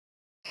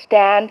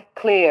Stand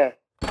clear.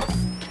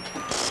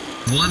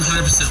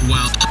 100%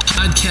 Wild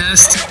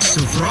podcast.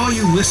 So for all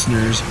you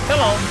listeners,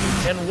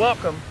 hello and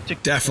welcome to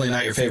definitely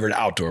not your favorite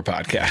outdoor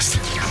podcast.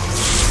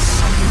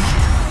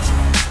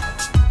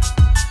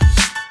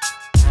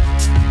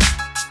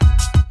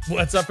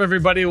 What's up,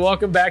 everybody?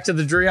 Welcome back to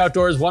the Drury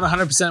Outdoors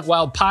 100%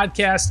 Wild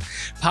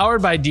podcast,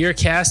 powered by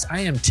DeerCast. I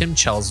am Tim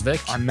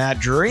Chelsvik. I'm Matt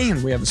Drury,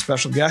 and we have a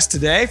special guest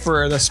today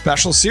for the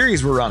special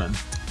series we're running.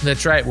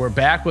 That's right. We're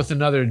back with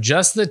another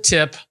Just the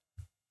Tip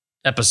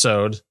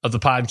episode of the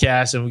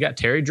podcast, and we got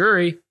Terry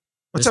Drury.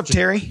 What's up,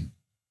 Terry?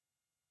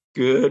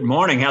 Good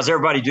morning. How's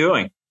everybody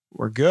doing?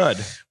 We're good.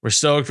 We're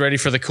stoked, ready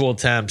for the cool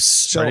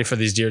temps, ready for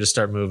these deer to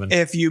start moving.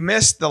 If you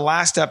missed the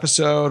last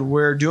episode,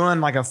 we're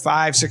doing like a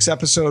 5-6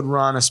 episode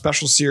run, a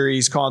special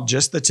series called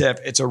Just the Tip.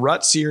 It's a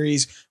rut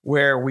series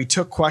where we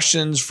took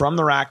questions from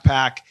the Rack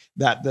Pack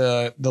that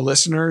the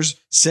listeners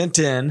sent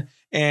in,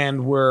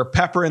 and we're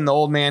peppering the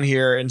old man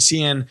here and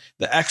seeing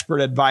the expert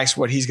advice,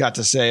 what he's got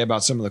to say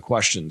about some of the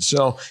questions.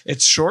 So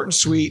it's short and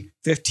sweet,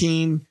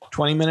 15,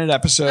 20-minute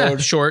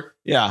episode. Short.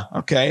 Yeah.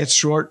 Okay. It's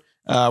short,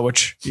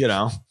 which, you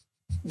know.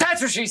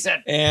 That's what she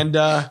said. And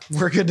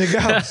we're good to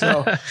go.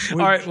 So all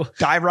right, we'll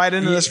dive right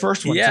into this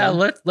first one. Yeah,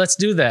 Tim. let's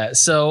do that.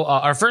 So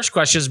our first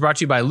question is brought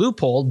to you by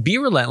Loophole. Be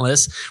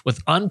relentless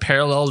with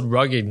unparalleled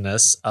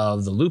ruggedness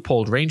of the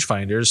Loophole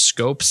rangefinders,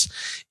 scopes,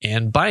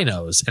 and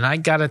binos. And I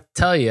got to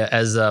tell you,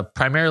 as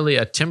primarily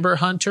a timber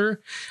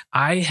hunter,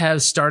 I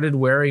have started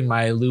wearing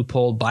my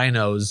Loophole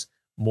binos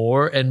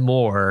more and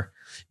more,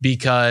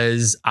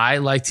 because I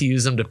like to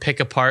use them to pick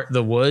apart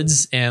the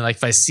woods. And like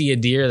if I see a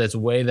deer that's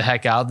way the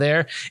heck out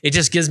there, it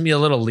just gives me a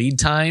little lead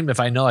time. If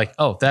I know like,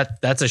 oh,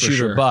 that's a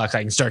shooter buck,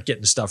 I can start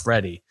getting stuff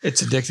ready.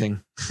 It's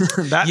addicting.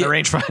 That and the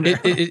rangefinder.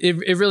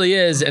 It really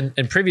is.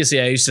 And previously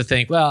I used to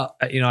think, well,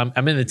 you know,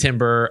 I'm in the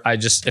timber.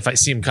 If I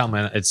see him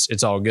coming,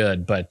 it's all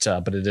good. But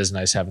it is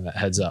nice having that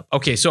heads up.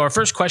 Okay. So our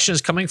first question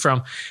is coming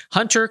from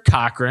Hunter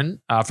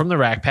Cochran from the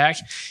Rack Pack.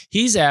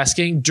 He's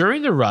asking,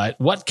 during the rut,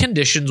 what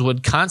conditions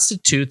would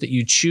constitute that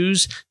you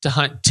choose to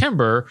hunt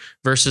timber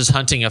versus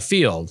hunting a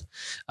field?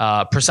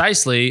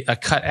 Precisely a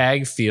cut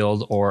ag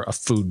field or a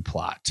food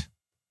plot.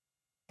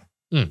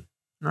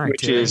 Right,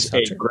 which is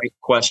a great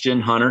question,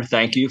 Hunter.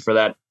 Thank you for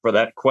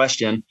that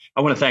question.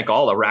 I want to thank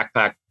all the Rack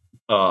Pack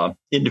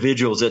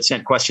individuals that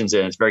sent questions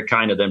in. It's very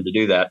kind of them to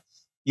do that.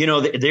 You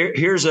know,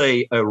 here's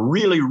a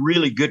really,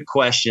 really good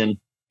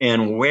question,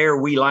 and where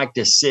we like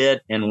to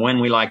sit and when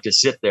we like to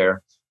sit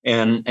there.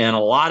 And a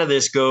lot of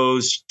this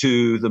goes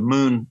to the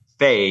moon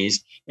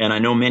phase. And I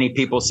know many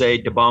people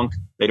say debunk.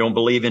 They don't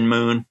believe in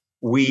moon.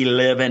 We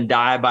live and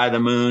die by the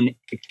moon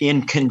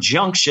in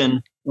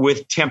conjunction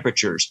with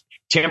temperatures.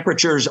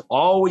 Temperatures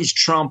always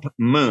trump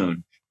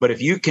moon. But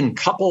if you can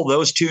couple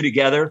those two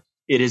together,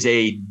 it is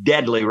a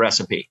deadly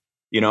recipe.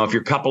 You know, if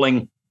you're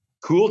coupling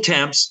cool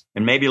temps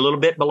and maybe a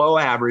little bit below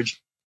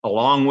average,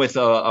 along with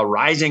a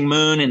rising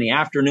moon in the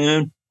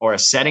afternoon or a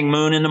setting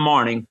moon in the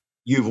morning,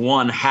 you've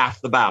won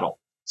half the battle.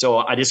 So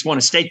I just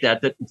want to state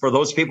that for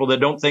those people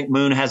that don't think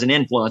moon has an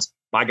influence,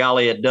 by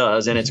golly, it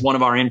does. And it's one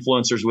of our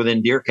influencers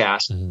within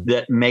DeerCast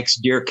that makes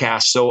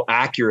DeerCast so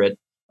accurate.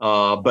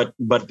 But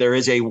there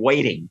is a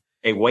weighting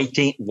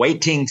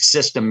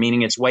system,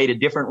 meaning it's weighted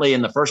differently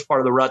in the first part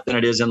of the rut than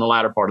it is in the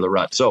latter part of the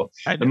rut. So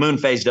the moon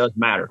phase does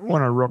matter.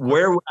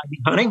 Where would I be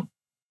hunting?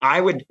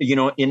 I would,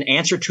 in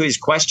answer to his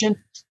question,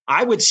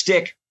 I would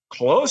stick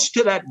close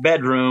to that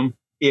bedroom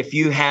if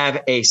you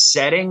have a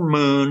setting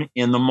moon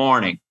in the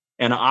morning.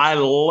 And I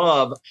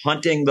love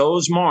hunting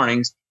those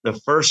mornings, the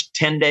first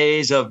 10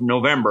 days of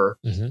November.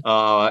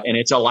 And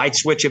it's a light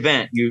switch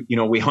event.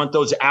 We hunt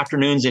those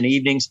afternoons and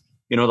evenings,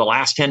 the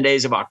last 10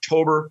 days of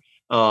October.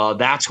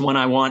 That's when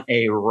I want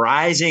a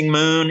rising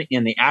moon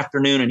in the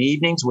afternoon and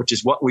evenings, which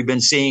is what we've been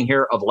seeing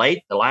here of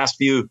late. The last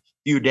few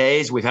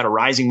days, we've had a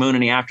rising moon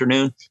in the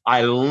afternoon.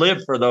 I live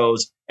for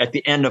those at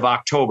the end of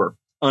October.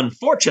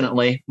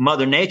 Unfortunately,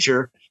 Mother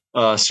Nature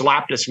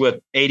slapped us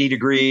with 80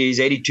 degrees,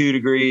 82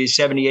 degrees,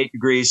 78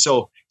 degrees.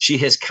 So she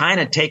has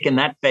kind of taken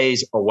that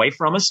phase away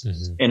from us,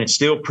 and it's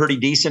still pretty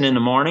decent in the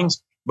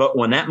mornings. But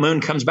when that moon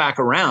comes back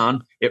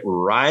around, it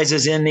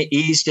rises in the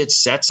east, it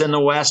sets in the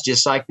west,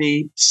 just like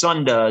the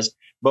sun does.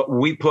 But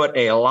we put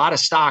a lot of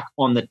stock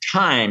on the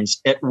times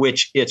at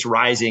which it's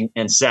rising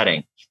and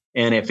setting.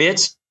 And if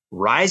it's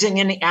rising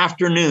in the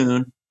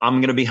afternoon, I'm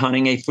going to be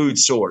hunting a food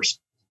source.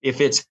 If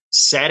it's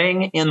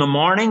setting in the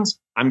mornings,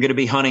 I'm going to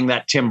be hunting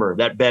that timber,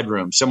 that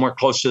bedroom, somewhere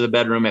close to the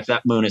bedroom if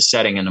that moon is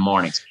setting in the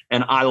mornings.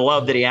 And I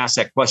love that he asked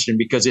that question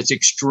because it's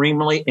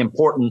extremely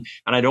important.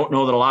 And I don't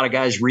know that a lot of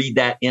guys read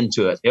that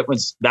into it.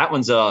 That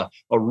one's a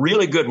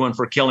really good one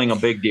for killing a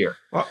big deer.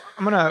 Well,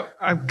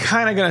 I'm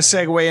kind of going to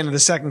segue into the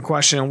second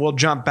question, and we'll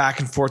jump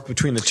back and forth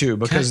between the two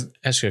because Can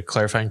I ask you a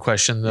clarifying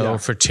question though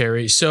for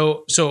Terry.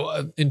 So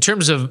in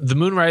terms of the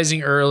moon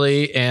rising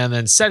early and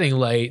then setting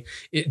late,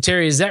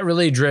 Terry, is that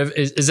really driven?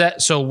 Is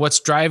that so? What's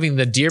driving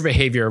the deer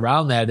behavior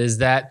around that? Is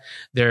that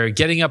they're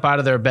getting up out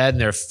of their bed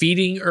and they're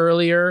feeding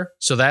earlier?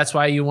 So that's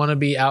why you want to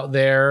be out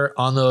there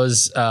on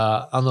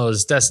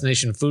those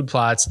destination food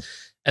plots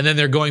And then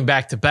they're going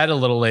back to bed a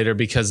little later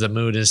because the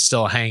moon is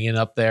still hanging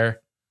up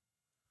there.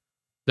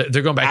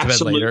 They're going back to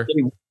bed later.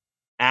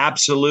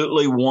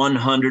 Absolutely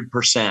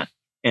 100%.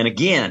 And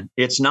again,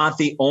 it's not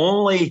the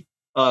only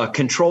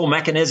control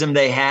mechanism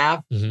they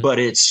have, but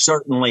it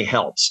certainly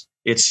helps.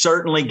 It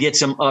certainly gets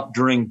them up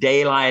during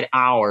daylight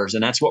hours.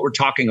 And that's what we're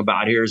talking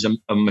about here is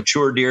a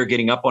mature deer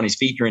getting up on his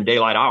feet during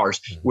daylight hours,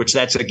 which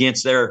that's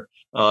against their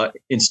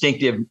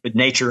instinctive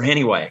nature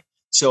anyway.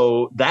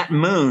 So that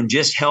moon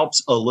just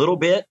helps a little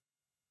bit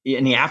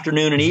in the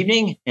afternoon and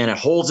evening, and it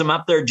holds them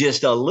up there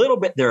just a little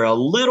bit. They're a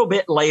little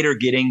bit later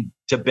getting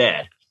to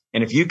bed.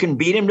 And if you can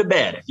beat them to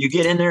bed, if you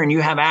get in there and you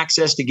have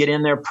access to get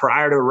in there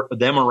prior to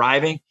them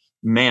arriving,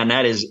 man,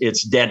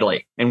 it's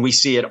deadly. And we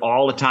see it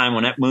all the time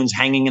when that moon's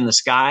hanging in the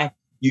sky.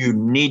 You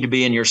need to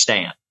be in your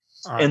stand.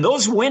 Right. And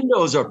those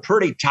windows are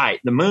pretty tight.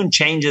 The moon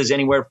changes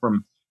anywhere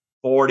from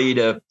 40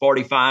 to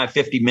 45,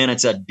 50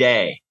 minutes a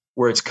day,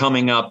 where it's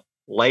coming up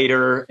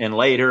later and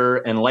later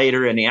and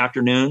later in the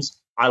afternoons.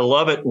 I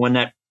love it when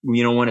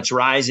when it's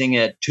rising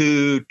at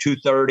 2,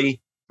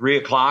 2:30, 3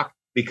 o'clock,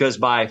 because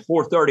by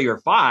 4:30 or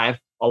 5,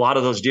 a lot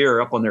of those deer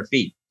are up on their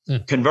feet.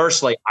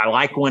 Conversely, I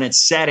like when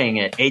it's setting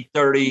at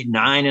 8:30,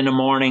 9 in the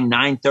morning,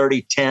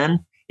 9:30, 10.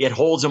 It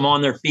holds them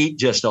on their feet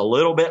just a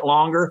little bit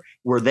longer,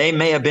 where they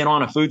may have been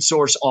on a food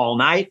source all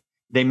night.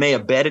 They may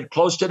have bedded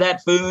close to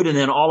that food. And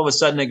then all of a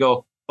sudden they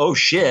go, oh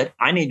shit,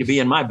 I need to be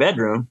in my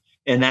bedroom.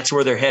 And that's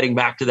where they're heading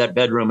back to that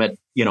bedroom at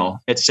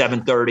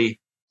 7:30,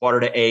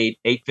 7:45,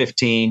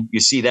 8:15. You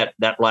see that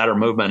latter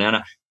movement.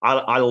 And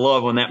I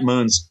love when that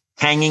moon's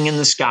hanging in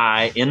the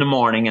sky in the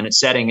morning and it's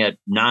setting at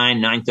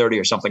 9:30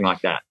 or something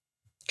like that.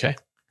 Okay.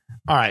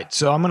 All right.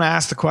 So I'm going to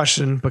ask the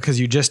question because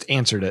you just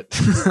answered it.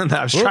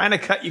 I was trying to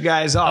cut you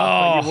guys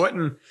off, but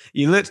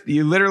you wouldn't.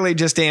 You literally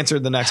just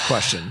answered the next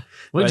question.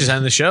 We'll just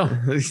end the show.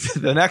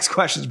 The next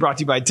question is brought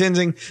to you by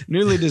Tinzing,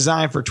 newly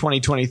designed for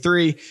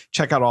 2023.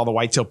 Check out all the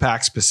whitetail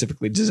packs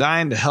specifically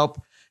designed to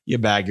help you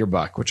bag your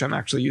buck, which I'm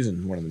actually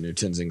using one of the new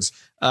Tinzings.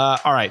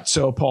 All right.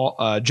 So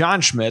Paul,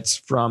 John Schmitz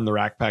from the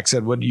Rack Pack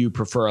said, would you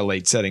prefer a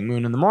late setting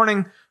moon in the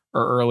morning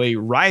or early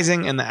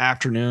rising in the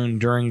afternoon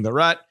during the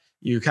rut?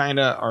 You kind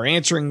of are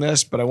answering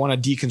this, but I want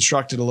to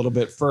deconstruct it a little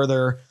bit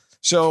further.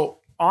 So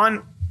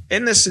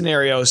in this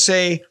scenario,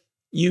 say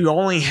you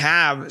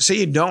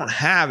don't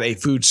have a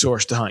food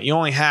source to hunt. You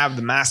only have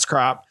the mast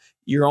crop.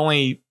 You're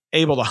only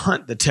able to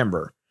hunt the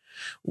timber.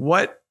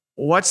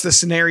 What's the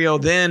scenario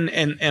then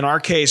in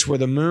our case where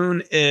the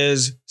moon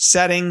is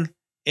setting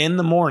in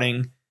the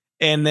morning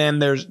and then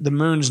the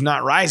moon's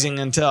not rising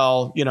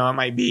until, it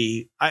might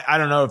be, I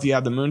don't know if you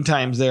have the moon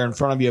times there in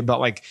front of you, but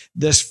like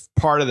this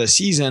part of the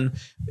season,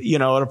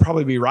 it'll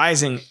probably be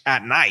rising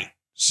at night.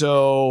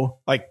 So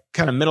like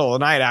kind of middle of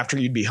the night after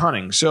you'd be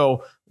hunting.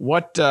 So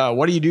what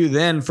do you do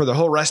then for the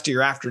whole rest of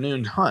your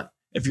afternoon hunt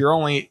if you're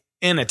only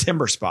in a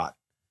timber spot?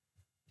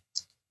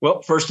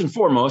 Well, first and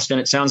foremost, and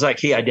it sounds like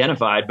he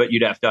identified, but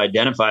you'd have to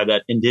identify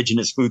that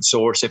indigenous food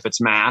source, if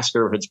it's mast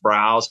or if it's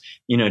browse.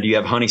 Do you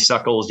have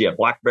honeysuckles? Do you have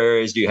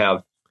blackberries? Do you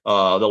have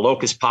the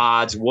locust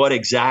pods? What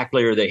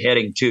exactly are they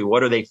heading to?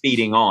 What are they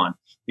feeding on?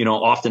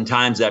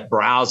 Oftentimes that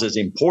browse is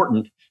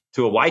important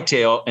to a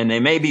whitetail, and they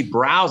may be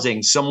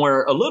browsing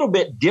somewhere a little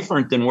bit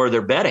different than where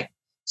they're bedding.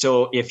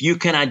 So if you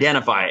can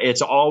identify,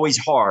 it's always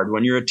hard.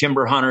 When you're a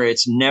timber hunter,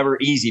 it's never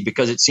easy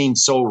because it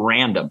seems so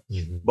random.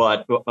 Mm-hmm.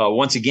 But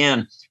once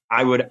again,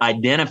 I would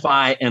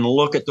identify and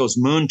look at those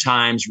moon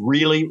times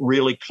really,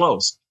 really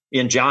close.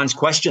 In John's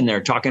question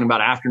there, talking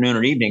about afternoon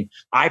or evening,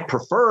 I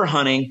prefer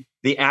hunting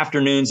the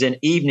afternoons and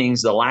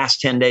evenings the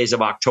last 10 days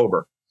of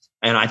October.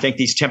 And I think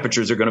these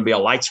temperatures are going to be a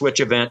light switch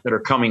event that are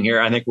coming here.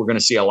 I think we're going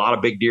to see a lot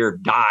of big deer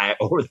die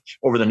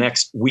over the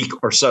next week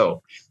or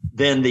so.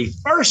 Then the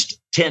first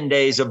 10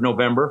 days of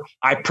November,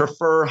 I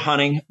prefer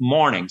hunting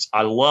mornings.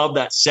 I love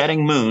that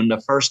setting moon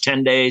the first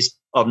 10 days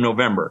of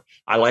November.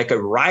 I like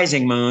a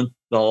rising moon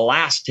the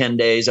last 10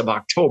 days of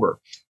October.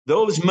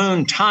 Those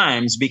moon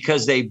times,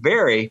 because they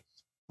vary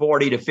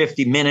 40 to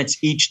 50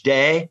 minutes each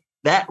day,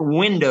 that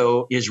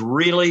window is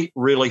really,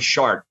 really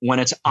sharp when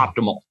it's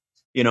optimal.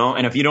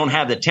 And if you don't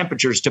have the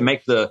temperatures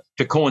to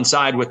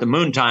coincide with the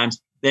moon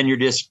times, then you're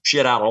just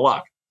shit out of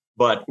luck.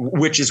 But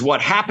which is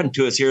what happened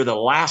to us here the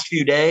last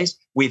few days.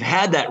 We've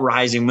had that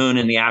rising moon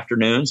in the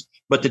afternoons,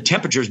 but the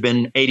temperature's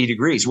been 80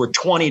 degrees. We're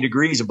 20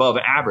 degrees above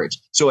average.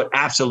 So it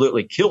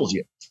absolutely kills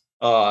you.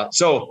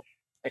 So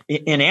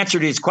in answer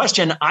to his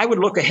question, I would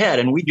look ahead,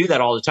 and we do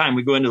that all the time.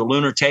 We go into the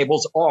lunar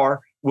tables,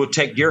 or we'll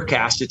take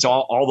DeerCast. It's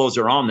all those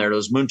are on there.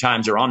 Those moon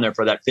times are on there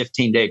for that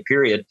 15-day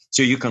period.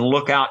 So you can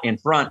look out in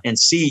front and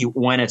see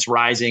when it's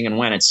rising and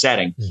when it's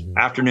setting. Mm-hmm.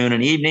 Afternoon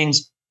and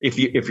evenings, if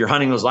you're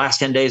hunting those last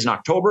 10 days in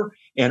October,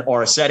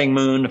 or a setting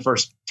moon the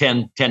first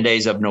 10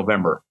 days of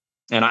November.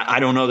 And I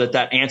don't know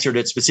that answered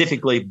it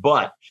specifically,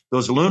 but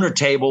those lunar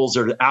tables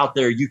are out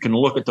there. You can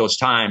look at those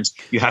times.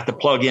 You have to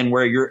plug in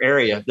where your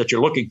area that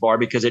you're looking for,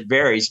 because it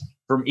varies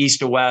from east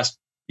to west,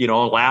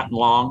 lat and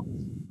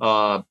long.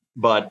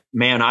 But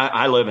man,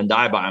 I live and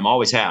die by them,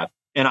 always have.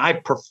 And I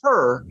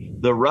prefer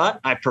the rut.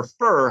 I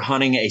prefer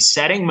hunting a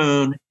setting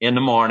moon in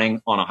the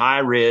morning on a high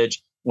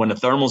ridge when the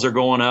thermals are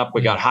going up,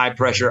 we got high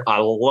pressure. I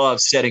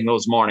love setting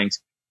those mornings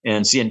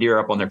and seeing deer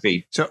up on their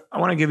feet. So I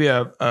want to give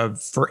you a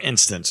for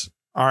instance.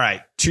 All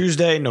right,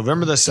 Tuesday,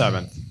 November the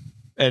 7th,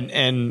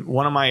 and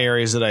one of my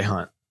areas that I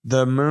hunt,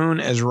 the moon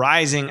is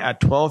rising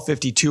at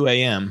 12:52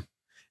 a.m.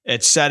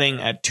 It's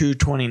setting at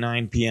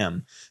 2:29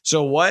 p.m.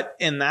 So what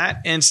in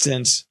that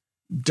instance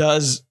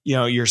does,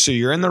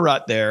 you're in the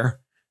rut there.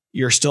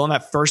 You're still in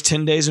that first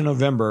 10 days of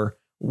November.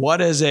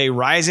 What is a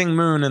rising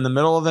moon in the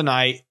middle of the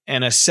night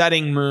and a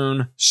setting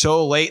moon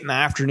so late in the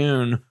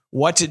afternoon?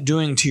 What's it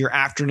doing to your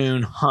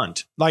afternoon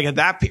hunt? Like at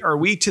that, are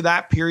we to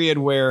that period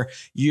where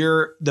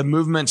the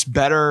movement's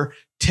better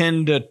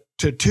 10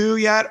 to 2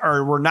 yet,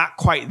 or we're not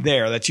quite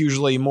there? That's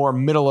usually more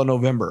middle of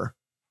November.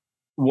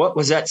 What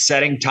was that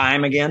setting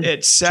time again?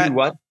 It's set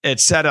what?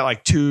 It's set at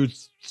like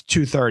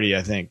 2:30,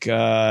 I think,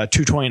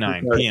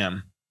 2:29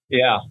 p.m.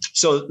 Yeah.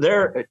 So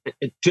the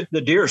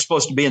deer are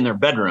supposed to be in their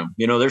bedroom.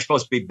 They're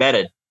supposed to be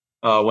bedded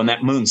when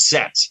that moon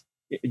sets.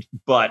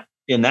 But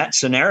in that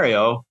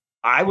scenario,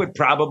 I would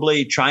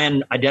probably try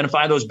and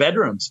identify those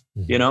bedrooms.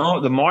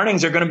 The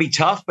mornings are going to be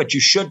tough, but you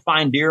should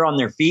find deer on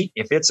their feet.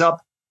 If it's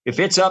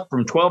up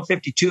from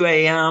 12:52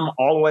 a.m.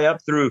 all the way up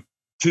through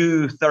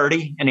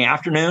 2:30 in the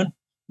afternoon,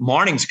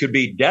 mornings could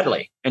be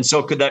deadly. And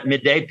so could that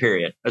midday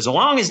period. As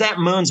long as that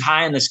moon's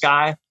high in the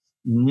sky,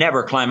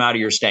 never climb out of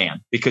your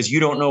stand, because you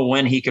don't know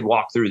when he could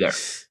walk through there.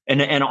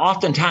 And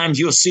oftentimes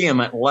you'll see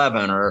him at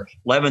 11 or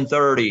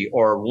 11:30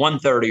 or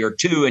 1:30 or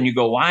 2, and you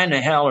go, why in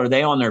the hell are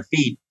they on their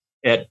feet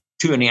at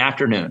 2 in the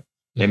afternoon?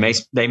 They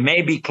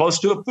may be close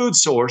to a food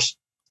source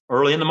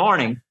early in the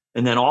morning,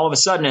 and then all of a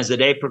sudden, as the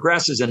day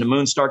progresses and the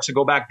moon starts to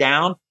go back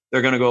down,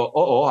 they're going to go,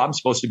 oh, I'm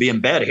supposed to be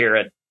in bed here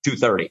at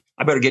 2:30.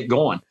 I better get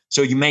going.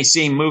 So you may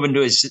see him move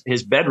into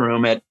his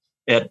bedroom at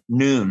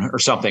noon or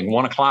something,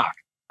 1 o'clock.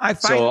 I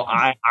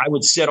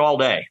would sit all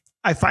day.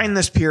 I find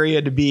this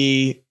period to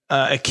be,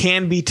 it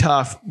can be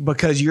tough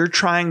because you're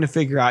trying to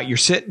figure out, you're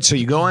sitting. So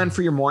you go in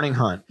for your morning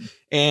hunt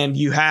and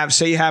you have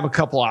a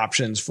couple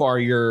options for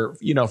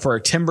for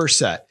a timber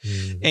set,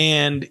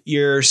 and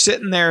you're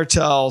sitting there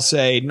till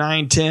say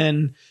 9,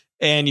 10.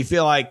 And you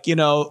feel like,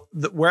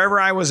 wherever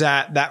I was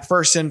at, that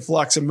first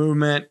influx of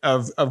movement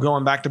of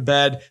going back to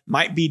bed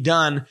might be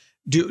done.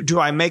 Do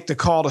I make the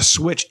call to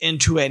switch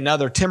into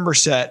another timber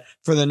set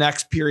for the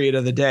next period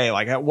of the day?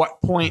 Like at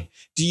what point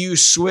do you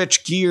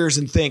switch gears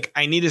and think,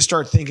 I need to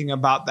start thinking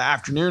about the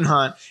afternoon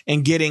hunt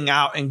and getting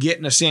out and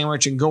getting a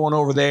sandwich and going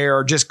over there,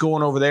 or just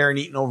going over there and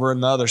eating over in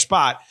the other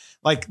spot?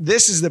 Like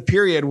this is the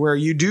period where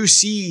you do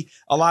see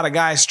a lot of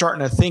guys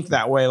starting to think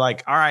that way.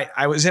 Like, all right,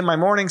 I was in my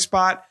morning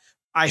spot.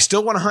 I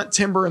still want to hunt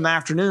timber in the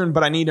afternoon,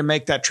 but I need to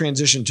make that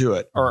transition to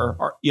it,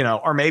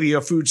 or maybe a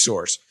food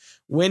source.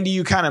 When do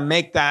you kind of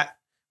make that?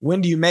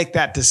 When do you make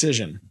that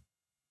decision?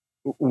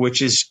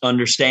 Which is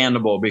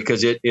understandable,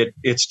 because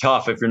it's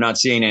tough if you're not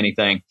seeing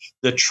anything.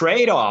 The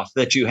trade-off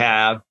that you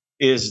have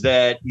is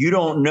that you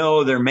don't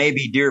know there may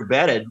be deer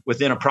bedded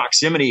within a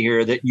proximity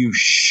here that you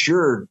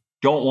sure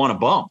don't want to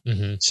bump.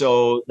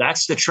 So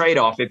that's the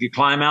trade-off. If you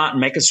climb out and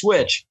make a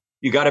switch,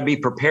 you got to be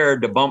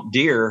prepared to bump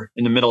deer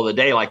in the middle of the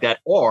day like that,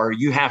 or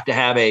you have to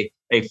have a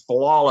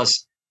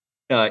flawless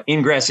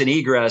ingress and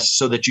egress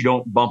so that you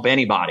don't bump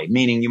anybody.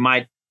 Meaning you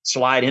might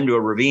slide into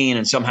a ravine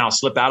and somehow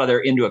slip out of there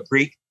into a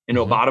creek,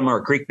 into a bottom or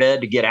a creek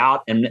bed to get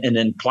out, and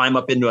then climb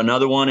up into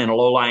another one in a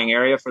low-lying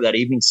area for that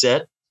evening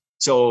sit.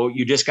 So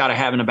you just got to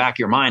have in the back of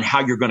your mind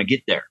how you're going to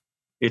get there.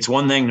 It's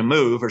one thing to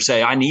move or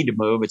say, I need to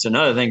move. It's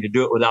another thing to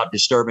do it without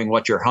disturbing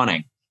what you're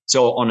hunting.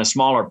 So on the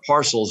smaller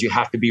parcels, you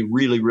have to be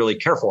really, really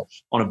careful.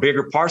 On a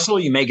bigger parcel,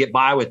 you may get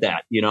by with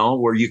that,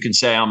 where you can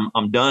say,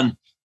 I'm done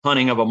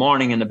hunting of a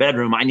morning in the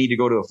bedroom. I need to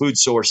go to a food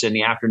source in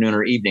the afternoon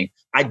or evening.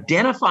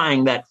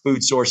 Identifying that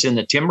food source in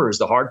the timber is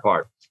the hard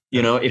part.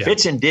 If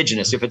it's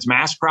indigenous, if it's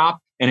mass crop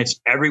and it's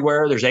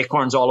everywhere, there's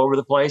acorns all over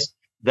the place,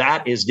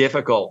 that is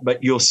difficult. But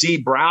you'll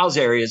see browse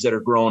areas that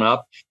are grown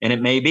up, and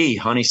it may be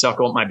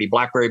honeysuckle, it might be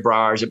blackberry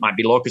briars, it might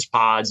be locust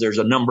pods. There's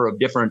a number of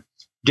different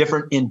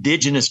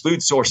indigenous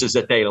food sources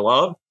that they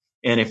love.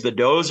 And if the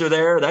does are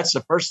there, that's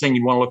the first thing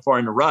you want to look for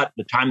in the rut,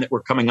 the time that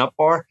we're coming up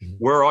for.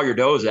 Where are all your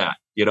does at?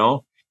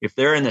 If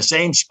they're in the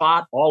same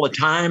spot all the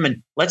time,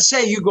 and let's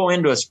say you go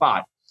into a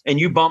spot and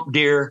you bump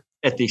deer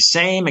at the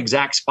same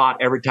exact spot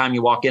every time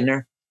you walk in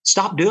there,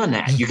 stop doing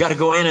that. You got to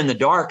go in the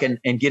dark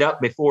and get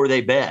up before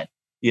they bed.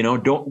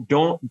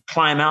 Don't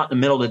climb out in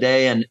the middle of the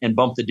day and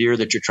bump the deer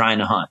that you're trying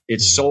to hunt.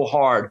 It's so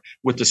hard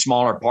with the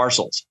smaller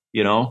parcels.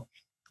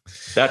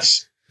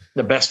 That's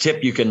the best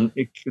tip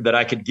that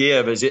I could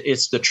give is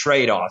it's the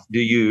trade-off. Do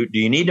you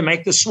need to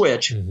make the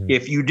switch?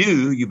 If you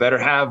do, you better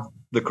have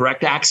the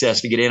correct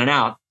access to get in and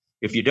out.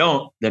 If you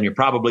don't, then you're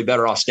probably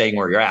better off staying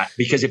where you're at,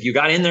 because if you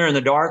got in there in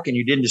the dark and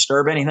you didn't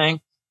disturb anything,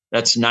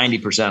 that's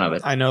 90% of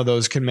it. I know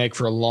those can make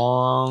for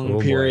long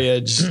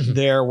periods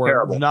there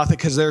where nothing,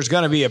 because there's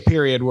going to be a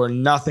period where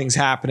nothing's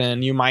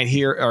happening. You might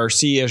hear or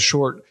see a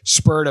short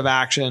spurt of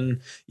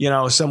action,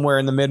 somewhere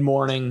in the mid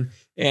morning.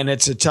 And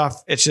it's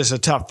just a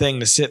tough thing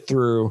to sit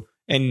through.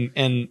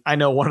 And I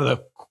know one of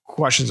the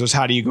questions was,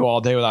 how do you go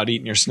all day without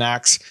eating your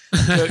snacks?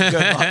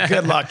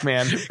 Good luck,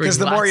 man. Because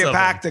the more you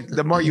pack,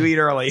 the more you eat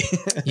early.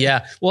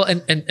 Yeah. Well,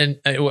 and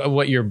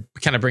what you're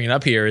kind of bringing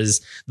up here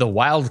is the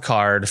wild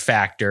card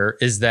factor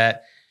is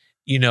that,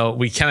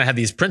 we kind of have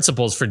these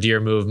principles for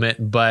deer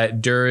movement,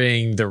 but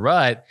during the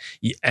rut,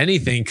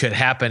 anything could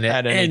happen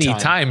at any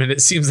time. And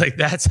it seems like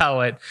that's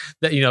how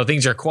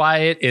things are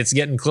quiet. It's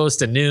getting close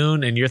to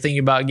noon and you're thinking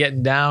about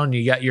getting down.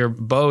 You got your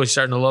bow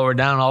starting to lower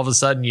down. All of a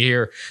sudden you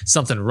hear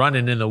something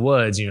running in the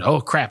woods. Oh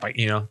crap.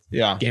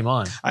 Game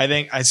on. I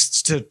think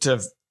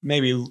to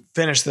maybe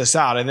finish this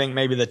out, I think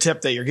maybe the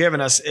tip that you're giving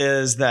us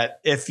is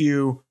that if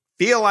you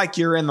feel like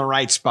you're in the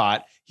right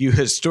spot, you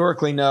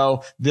historically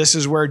know this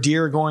is where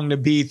deer are going to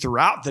be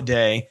throughout the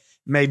day,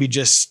 maybe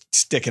just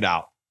stick it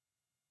out.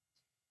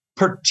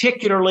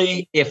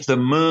 Particularly if the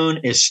moon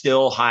is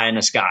still high in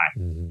the sky.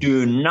 Mm-hmm.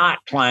 Do not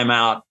climb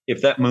out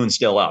if that moon's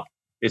still up.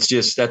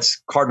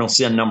 That's cardinal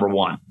sin number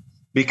 1,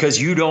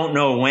 because you don't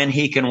know when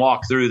he can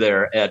walk through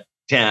there at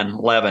 10,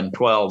 11,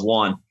 12,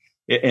 1.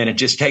 And it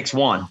just takes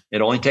one.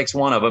 It only takes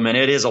one of them, and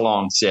it is a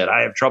long sit.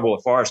 I have trouble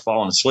with Forrest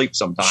falling asleep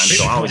sometimes,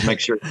 so I always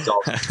make sure it's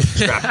all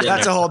strapped in.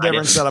 That's a whole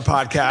different set of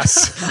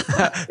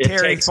podcasts.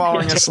 Terry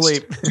falling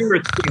asleep. 2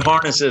 or 3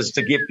 harnesses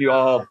to get you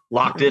all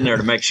locked in there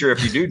to make sure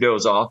if you do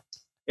doze off,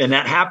 and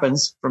that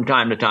happens from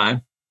time to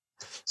time.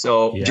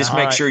 So just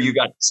make sure you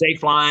got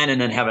safe line,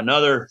 and then have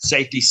another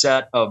safety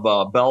set of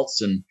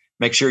belts, and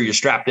make sure you're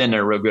strapped in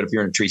there real good if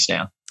you're in a tree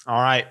stand. All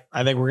right.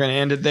 I think we're going to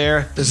end it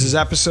there. This is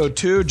episode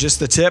 2, Just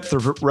the Tip,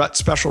 the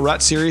special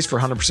rut series for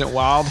 100%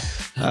 Wild,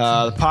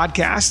 the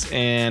podcast.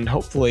 And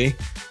hopefully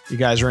you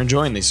guys are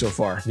enjoying these so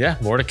far. Yeah.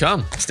 More to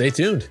come. Stay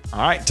tuned.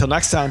 All right. Until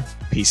next time.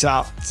 Peace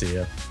out. See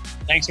ya.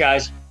 Thanks,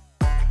 guys.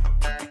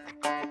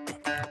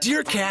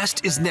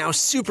 DeerCast is now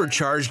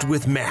supercharged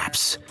with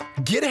maps.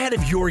 Get ahead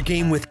of your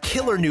game with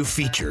killer new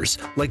features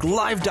like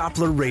live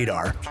Doppler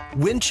radar,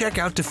 wind check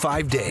out to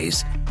 5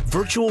 days,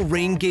 virtual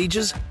rain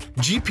gauges,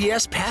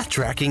 GPS path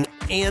tracking,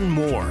 and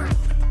more.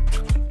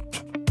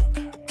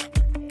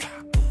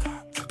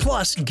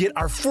 Plus, get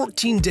our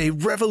 14-day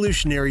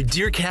revolutionary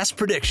DeerCast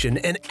prediction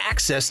and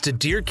access to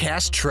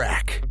DeerCast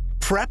Track.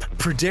 Prep,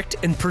 predict,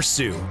 and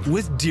pursue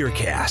with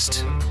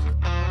DeerCast.